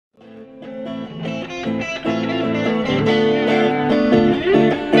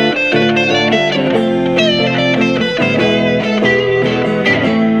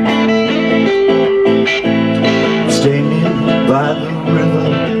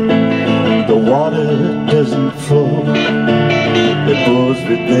kitchen floor. It pours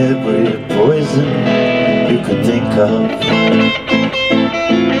with every poison you could think of.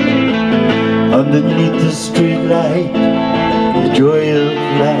 Underneath the street light, the joy of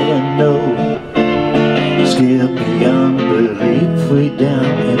light I know, scared beyond belief way down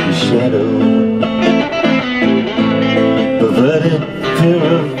in the shadow. Perverted fear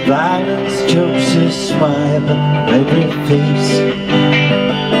of violence chokes a smile on every face.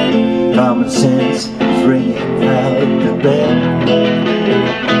 Common sense is ringing out the bell.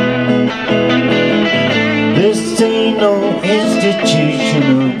 This ain't no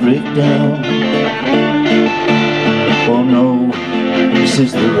institutional breakdown. Oh no, this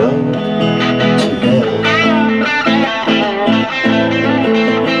is the road to hell.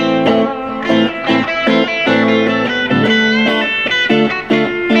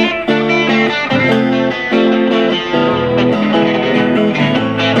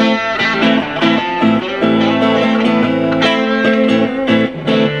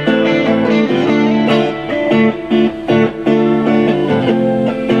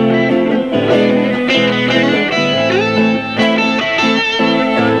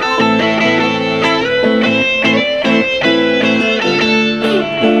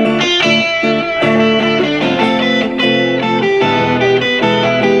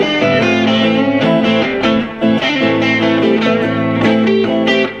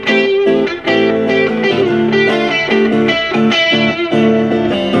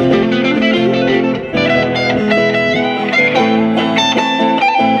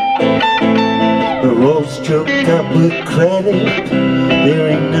 Choked up with credit, there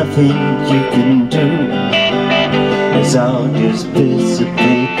ain't nothing you can do. It's all just bits of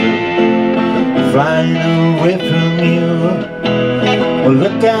paper flying away from you. Well,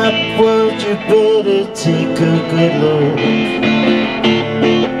 look out, world, you better take a good look.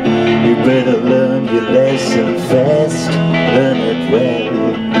 You better learn your lesson fast, learn it well.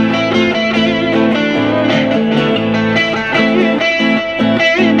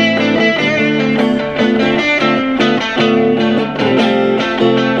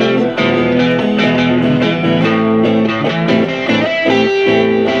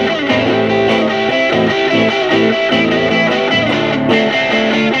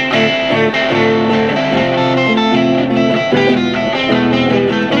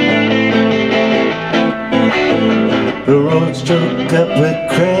 The road's choked up with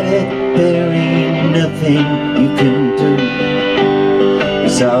credit, there ain't nothing you can do.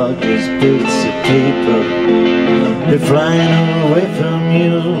 It's all just bits of paper, they're flying away from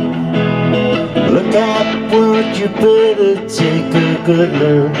you. Look out, world, you better take a good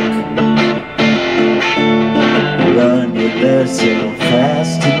look. Learn your lesson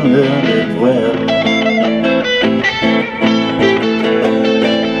fast and learn it well.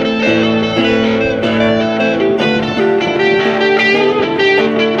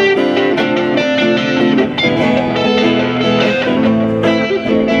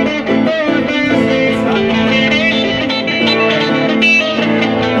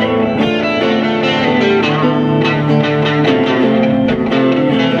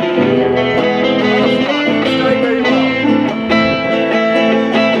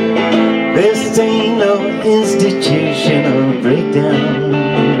 This ain't no institutional breakdown.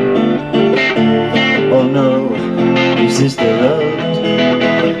 Oh no, this is the road.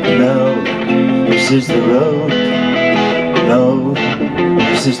 No, this is the road. No,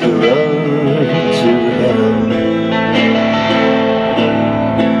 this is the road to hell.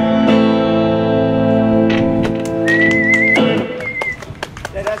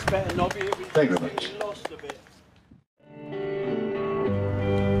 Yeah, that's better, Nobby. Thank you very much. We lost a bit.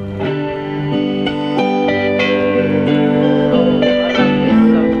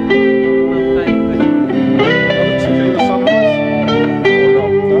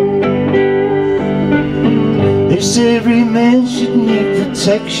 Every man should need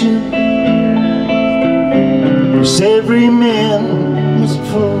protection. Yes, every man must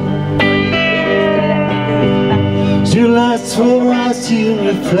fall. Still that's where I see a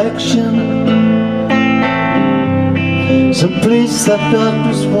reflection, someplace I thought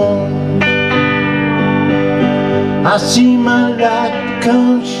was warm. I see my light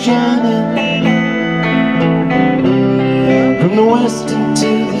come shining from the west into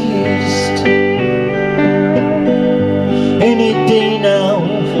the east. Any day now,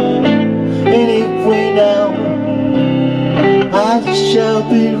 any way now, I shall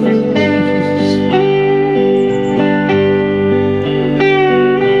be released.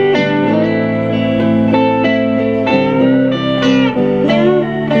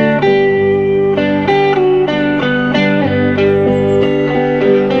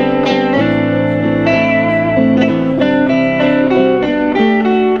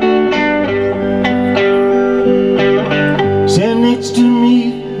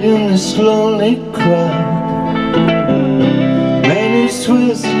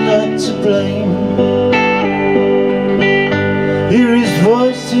 was not to blame. Hear his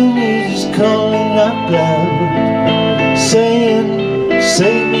voice and he's just calling out loud, saying,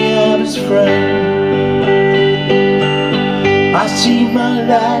 save me, I'm his friend. I see my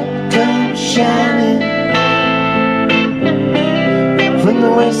light come shining from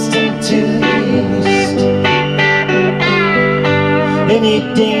the west into the east. Any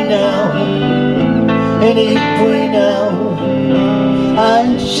day now, any way now,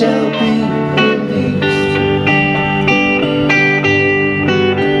 I shall be released.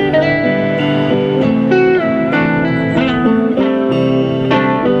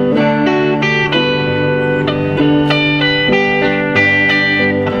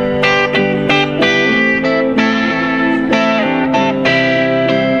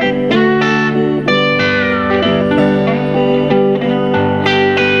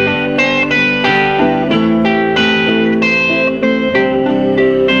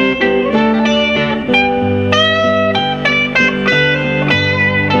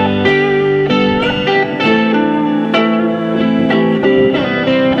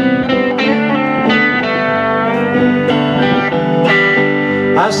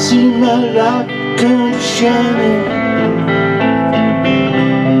 I see my light come shining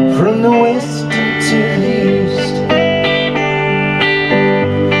from the west into the east.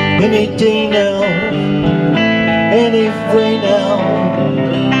 Any day now, any way now,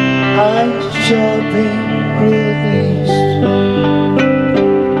 I shall be released.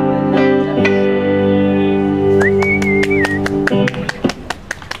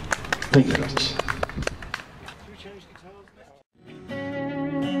 Thank you very much.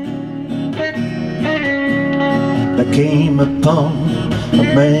 I came upon a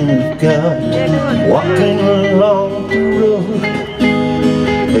man of God walking along the road.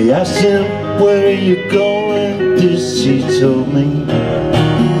 They asked him, where are you going? This he told me,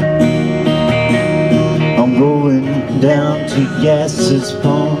 I'm going down to Yass's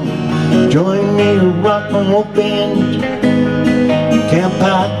Pond. Join me a rock and roll band, camp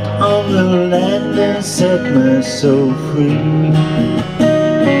out on the land and set my soul free.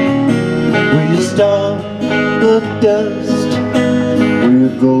 We start the dust,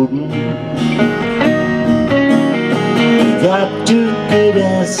 we're golden. We got to get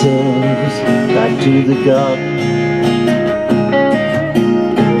ourselves back to the garden.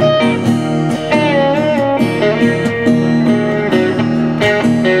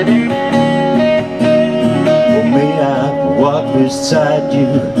 Well, may I walk beside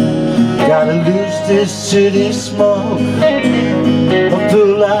you? Gotta lose this city smog. I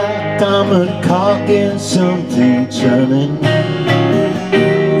feel like I'm a cog in something turning.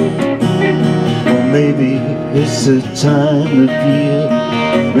 Or maybe it's the time of year,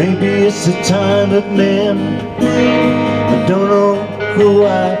 maybe it's the time of men. I don't know who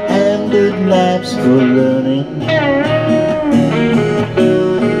I am, but life's for learning.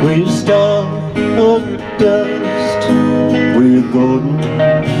 We're stars of dust, we're golden.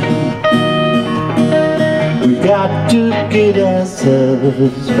 We got to get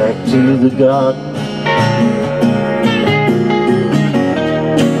ourselves back to the garden.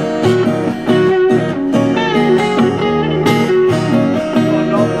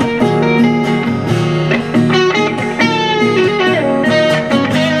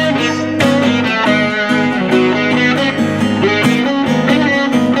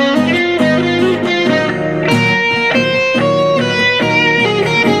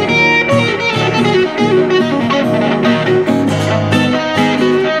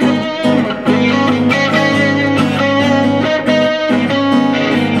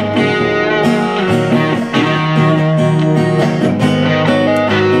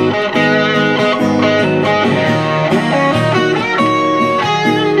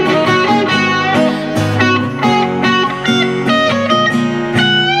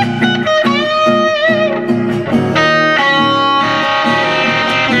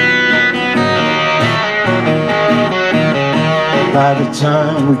 By the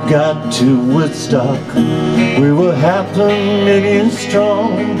time we got to Woodstock, we were 500,000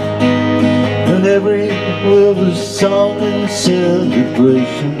 strong, and everywhere was song and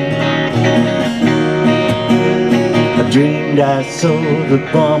celebration. I dreamed I saw the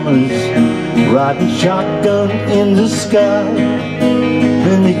bombers riding shotgun in the sky,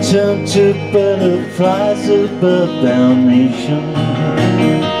 then they turned to butterflies above our nation.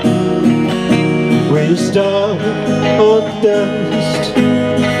 We're stars or dust,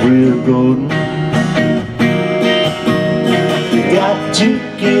 we're golden. We got to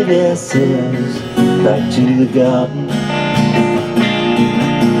get ourselves back to the garden.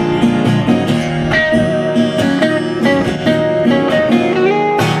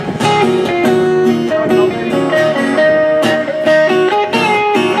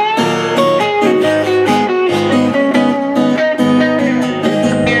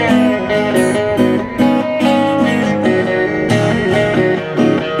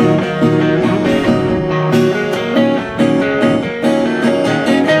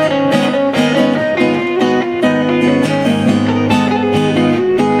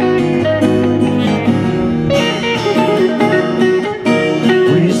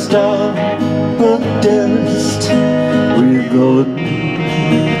 star of dust. We're going.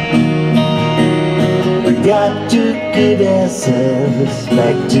 We got to get ourselves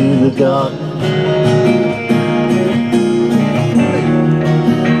back to the garden.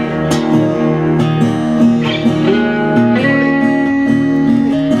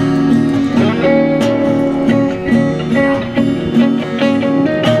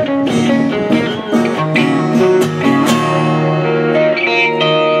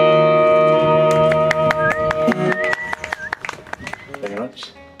 Very much.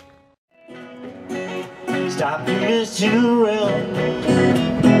 Stop messing around.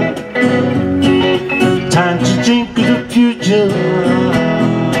 Time to think of the future.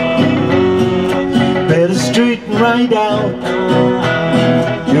 Better straighten right out.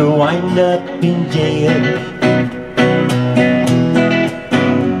 You'll wind up in jail.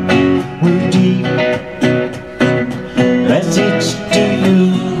 We're deep. Message to you,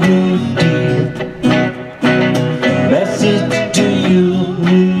 dear. Message to you,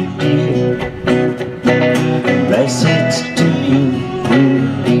 dear. Message to you,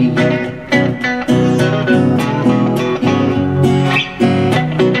 dear.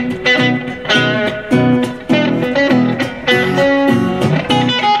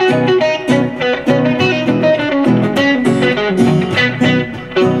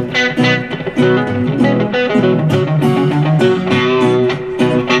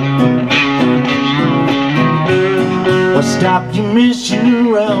 Stop you messing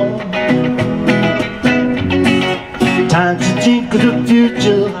around. Time to think of the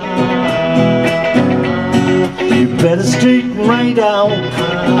future. You better straighten right out,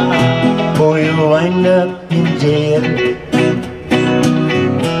 or you'll wind up in jail.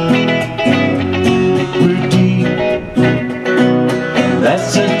 We're deep.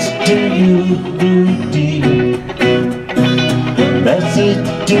 Message to you, dear. Message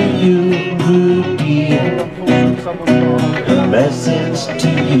to you, dear. Message to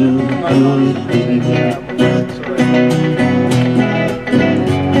you, dear.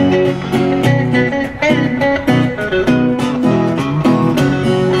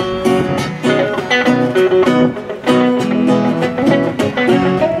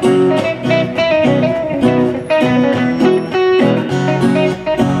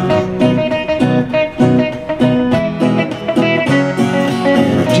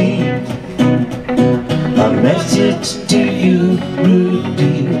 Message to you, dear. Message to you, dear. Message to you,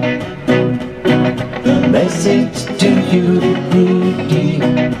 dear. Message to you,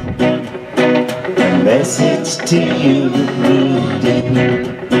 message to you,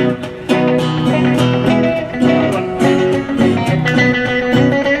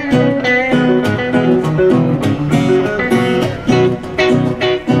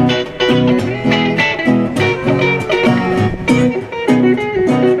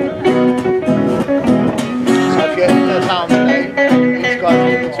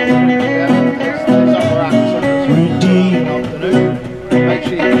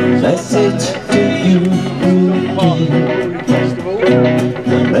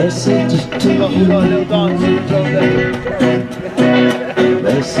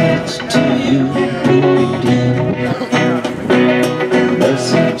 message to you.